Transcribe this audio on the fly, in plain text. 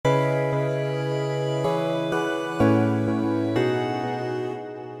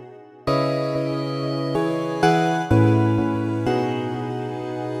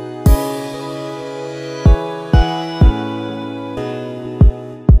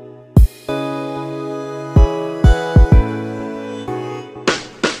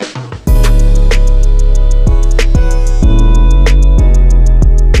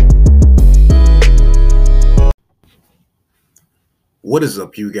What is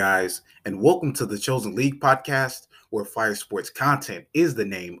up, you guys, and welcome to the Chosen League podcast, where fire sports content is the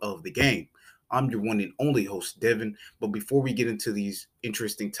name of the game. I'm your one and only host, Devin. But before we get into these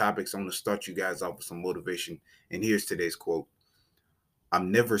interesting topics, I want to start you guys off with some motivation. And here's today's quote: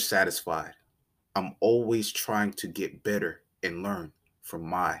 I'm never satisfied. I'm always trying to get better and learn from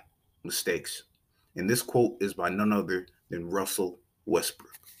my mistakes. And this quote is by none other than Russell Westbrook.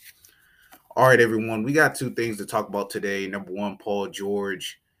 All right, everyone, we got two things to talk about today. Number one, Paul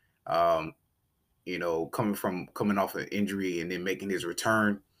George, um, coming off an injury and then making his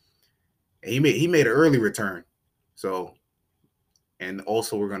return. And he made an early return. So, and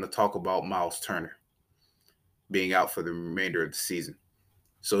also we're going to talk about Myles Turner being out for the remainder of the season.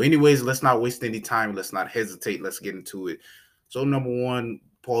 So, anyways, let's not waste any time. Let's not hesitate. Let's get into it. So, number one,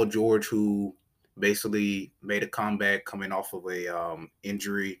 Paul George, who basically made a comeback coming off of a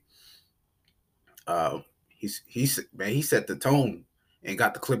injury. He set the tone and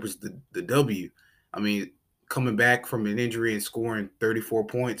got the Clippers the W. I mean, coming back from an injury and scoring 34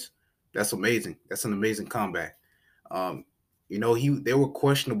 points, that's amazing. That's an amazing comeback. Um, they were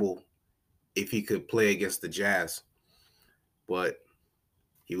questionable if he could play against the Jazz, but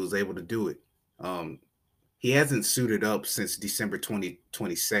he was able to do it. Um, he hasn't suited up since December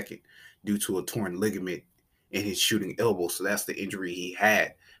 2022 due to a torn ligament in his shooting elbow. So that's the injury he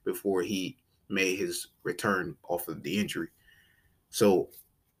had before he made his return off of the injury. So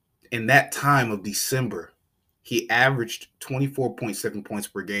in that time of December, he averaged 24.7 points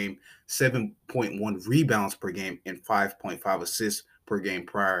per game, 7.1 rebounds per game, and 5.5 assists per game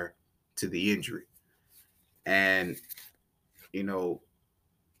prior to the injury. And, you know,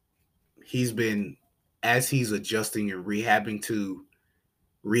 he's been, as he's adjusting and rehabbing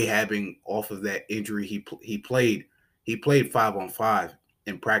off of that injury, he played 5-on-5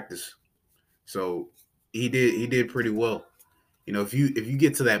 in practice. So he did pretty well. If you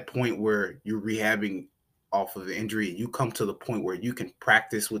get to that point where you're rehabbing off of the injury and you come to the point where you can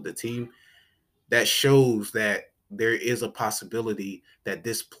practice with the team, that shows that there is a possibility that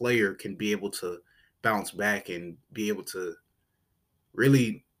this player can be able to bounce back and be able to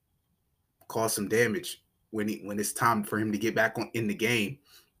really cause some damage when it's time for him to get back in the game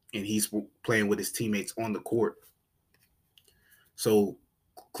and he's playing with his teammates on the court. So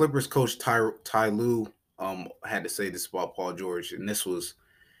Clippers coach Ty Lue had to say this about Paul George, and this was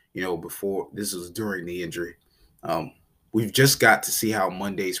during the injury. Um, we've just got to see how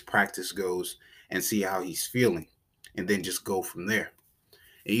Monday's practice goes and see how he's feeling, and then just go from there.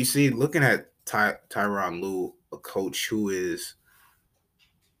 And you see, looking at Tyronn Lue, a coach who is,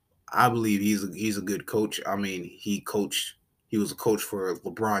 I believe he's a good coach. I mean, he was a coach for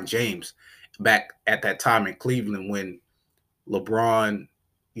LeBron James back at that time in Cleveland when LeBron,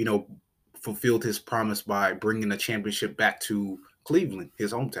 you know, fulfilled his promise by bringing a championship back to Cleveland,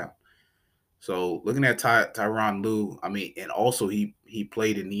 his hometown. So looking at Tyronn Lue, I mean, and also he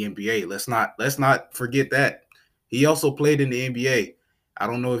played in the NBA. Let's not forget that he also played in the NBA. I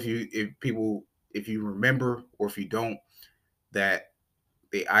don't know if you remember or if you don't, that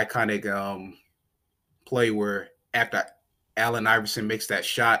the iconic play where after Allen Iverson makes that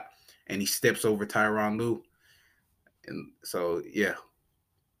shot and he steps over Tyronn Lue, and so yeah.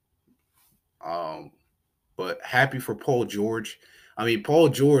 Um, but happy for Paul George. I mean, Paul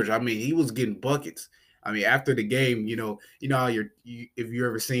George. I mean, he was getting buckets. I mean, after the game, you know how if you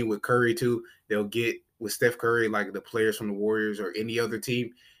ever seen with Curry too, they'll get with Steph Curry, like the players from the Warriors or any other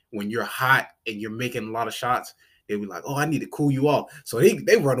team. When you're hot and you're making a lot of shots, they'll be like, "Oh, I need to cool you off." So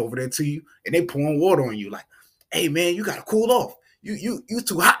they run over there to you and they pouring water on you, like, "Hey man, you gotta cool off. You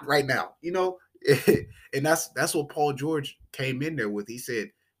too hot right now." And that's what Paul George came in there with. He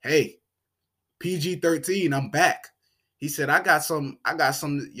said, "Hey, PG-13, I'm back." He said, I got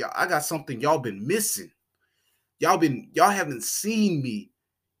something y'all been missing. Y'all haven't seen me.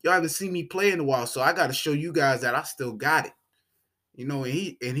 Y'all haven't seen me play in a while. So I got to show you guys that I still got it.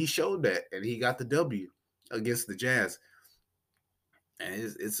 And he showed that, and he got the W against the Jazz.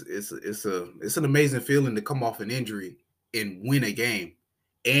 And it's an amazing feeling to come off an injury and win a game,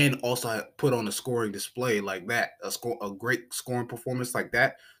 and also put on a scoring display like that, a great scoring performance like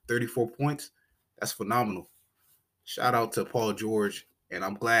that, 34 points. That's phenomenal. Shout out to Paul George, and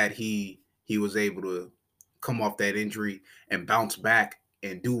I'm glad he was able to come off that injury and bounce back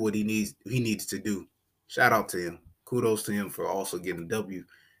and do what he needs to do. Shout out to him. Kudos to him for also getting a W.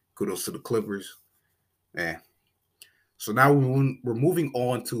 Kudos to the Clippers. Man. So now we're moving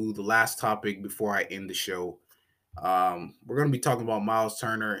on to the last topic before I end the show. We're going to be talking about Myles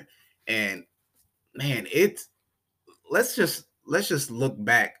Turner, and man, let's just look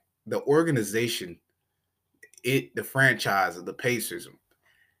back. The organization, the franchise of the Pacers,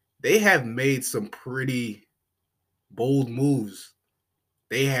 they have made some pretty bold moves.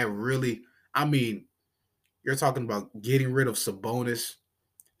 They have really, I mean, you're talking about getting rid of Sabonis,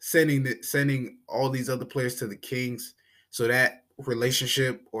 sending all these other players to the Kings, so that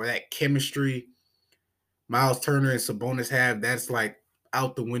relationship or that chemistry Myles Turner and Sabonis have, that's like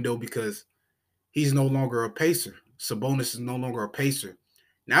out the window because he's no longer a pacer. Sabonis is no longer a pacer.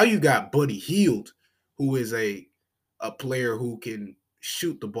 Now you got Buddy Hield, who is a player who can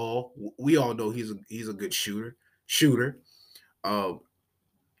shoot the ball. We all know he's a good shooter. Shooter. Uh,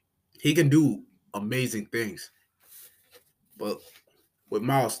 he can do amazing things. But with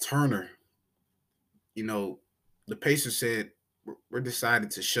Myles Turner, you know, the Pacers said we're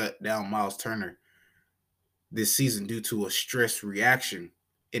decided to shut down Myles Turner this season due to a stress reaction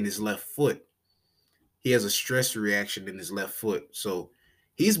in his left foot. He has a stress reaction in his left foot. So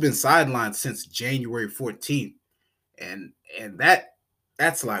he's been sidelined since January 14th. And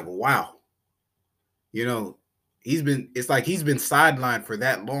that's like wow. You know, it's like he's been sidelined for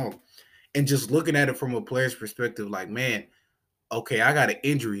that long. And just looking at it from a player's perspective, like, man, okay, I got an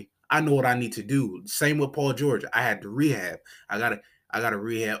injury. I know what I need to do. Same with Paul George. I had to rehab. I gotta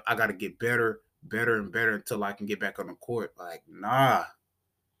rehab. I gotta get better, better and better until I can get back on the court. Like, nah.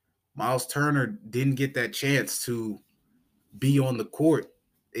 Myles Turner didn't get that chance to be on the court.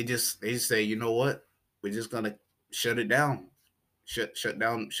 They just say, you know what? We're just gonna shut it down. Shut it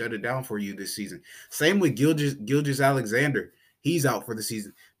down for you this season. Same with Gilgis Alexander. He's out for the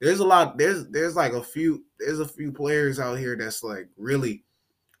season. There's a lot, there's like a few players out here that's like really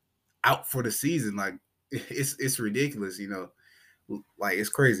out for the season. Like it's ridiculous, you know. Like it's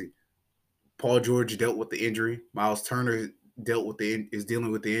crazy. Paul George dealt with the injury. Myles Turner is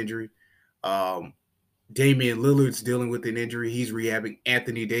dealing with the injury. Um, Damian Lillard's dealing with an injury. He's rehabbing.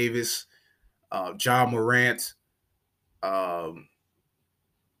 Anthony Davis, John Morant. Um,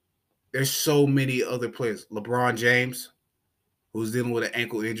 there's so many other players. LeBron James, who's dealing with an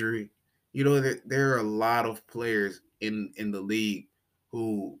ankle injury. You know, there are a lot of players in the league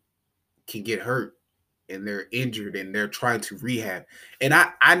who can get hurt and they're injured and they're trying to rehab. And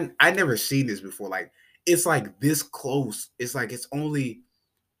I never seen this before. Like it's like this close. It's like it's only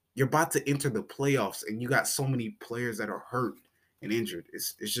you're about to enter the playoffs and you got so many players that are hurt and injured.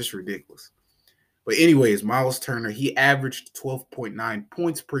 It's just ridiculous. But anyways, Myles Turner, he averaged 12.9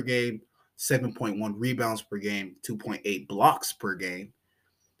 points per game, 7.1 rebounds per game, 2.8 blocks per game.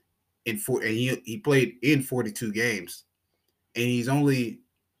 And he played in 42 games. And he's only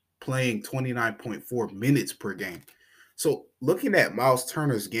playing 29.4 minutes per game. So looking at Myles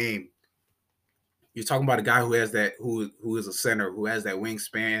Turner's game, you're talking about a guy who has that who is a center, who has that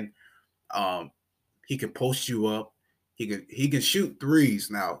wingspan. Um, he can post you up. He can shoot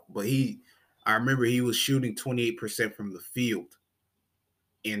threes now, but I remember he was shooting 28% from the field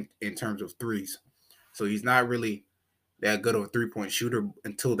in terms of threes. So he's not really that good of a three-point shooter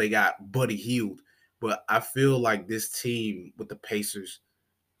until they got Buddy Hield. But I feel like this team with the Pacers,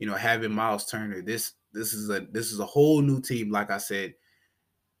 you know, having Myles Turner, this is a whole new team. Like I said,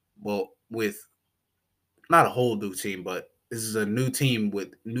 well, with not a whole new team, but this is a new team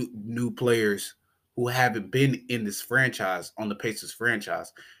with new players who haven't been in this franchise on the Pacers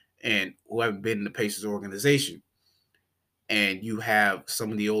franchise, and who haven't been in the Pacers organization. And you have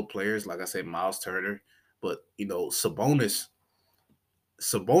some of the old players, like I said, Myles Turner, but you know Sabonis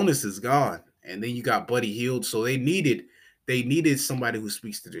is gone, and then you got Buddy Hield. So they needed somebody who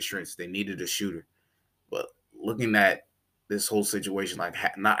speaks to their strengths. They needed a shooter. But looking at this whole situation, like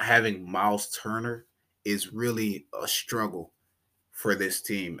not having Myles Turner is really a struggle for this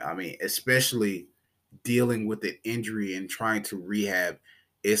team. I mean, especially dealing with an injury and trying to rehab.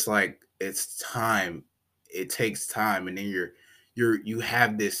 It's like it's time. It takes time, and then you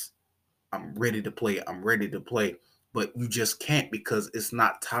have this. I'm ready to play. I'm ready to play, but you just can't because it's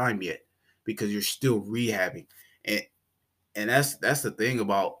not time yet because you're still rehabbing, and that's the thing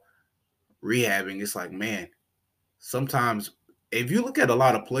about rehabbing. It's like, man, sometimes if you look at a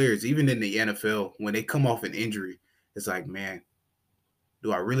lot of players, even in the NFL, when they come off an injury, it's like, man,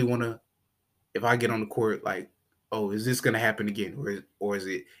 do I really want to? If I get on the court, like, oh, is this gonna happen again, or is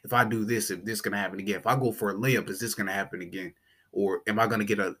it if I do this, if this gonna happen again? If I go for a layup, is this gonna happen again, or am I gonna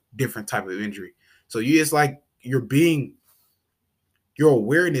get a different type of injury? So it's like your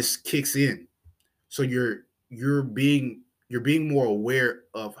awareness kicks in, so you're being more aware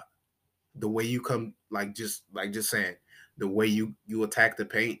of the way you come, like just saying the way you attack the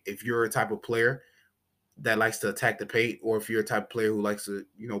paint. If you're a type of player that likes to attack the paint, or if you're a type of player who likes to,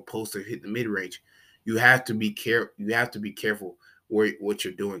 post or hit the mid range, you have to be careful what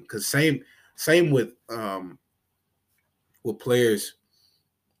you're doing. Because same with with players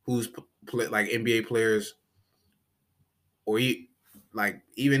who's like NBA players or like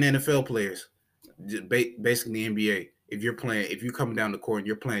even NFL players, basically NBA. If you're coming down the court and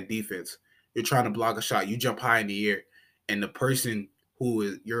you're playing defense, you're trying to block a shot, you jump high in the air, and the person who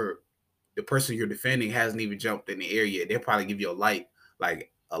is the person you're defending hasn't even jumped in the air yet. They'll probably give you like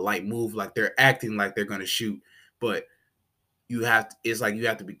a light move, like they're acting like they're gonna shoot, but it's like you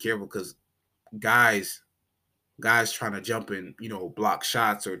have to be careful because guys guys trying to jump and block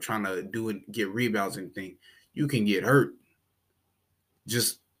shots or trying to do and get rebounds and thing, you can get hurt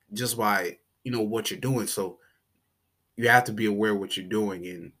just by what you're doing. So you have to be aware of what you're doing,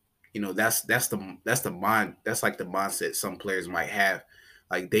 and that's like the mindset some players might have.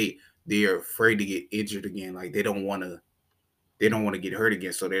 Like they're afraid to get injured again. Like they don't want to get hurt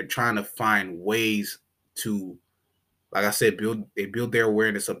again. So they're trying to find ways to, like I said, build their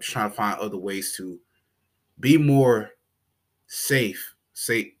awareness up, trying to find other ways to be more safe,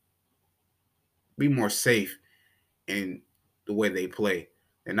 be more safe in the way they play.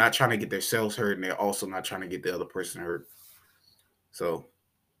 They're not trying to get themselves hurt, and they're also not trying to get the other person hurt. So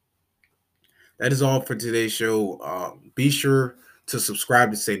that is all for today's show. Be sure to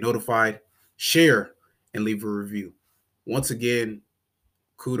subscribe to stay notified, share, and leave a review. Once again,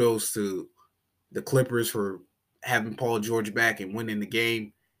 kudos to the Clippers for having Paul George back and winning the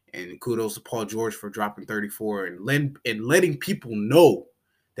game. And kudos to Paul George for dropping 34 and letting people know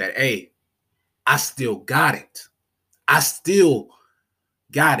that, hey, I still got it. I still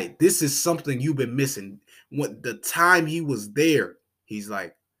got it. This is something you've been missing. What the time he was there, he's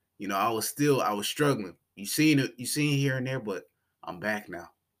like, I was struggling. You seen it here and there, but I'm back now.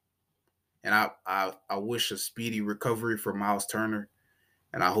 And I wish a speedy recovery for Myles Turner,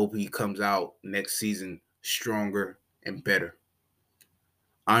 and I hope he comes out next season stronger and better.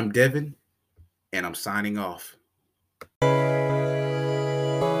 I'm Devin, and I'm signing off.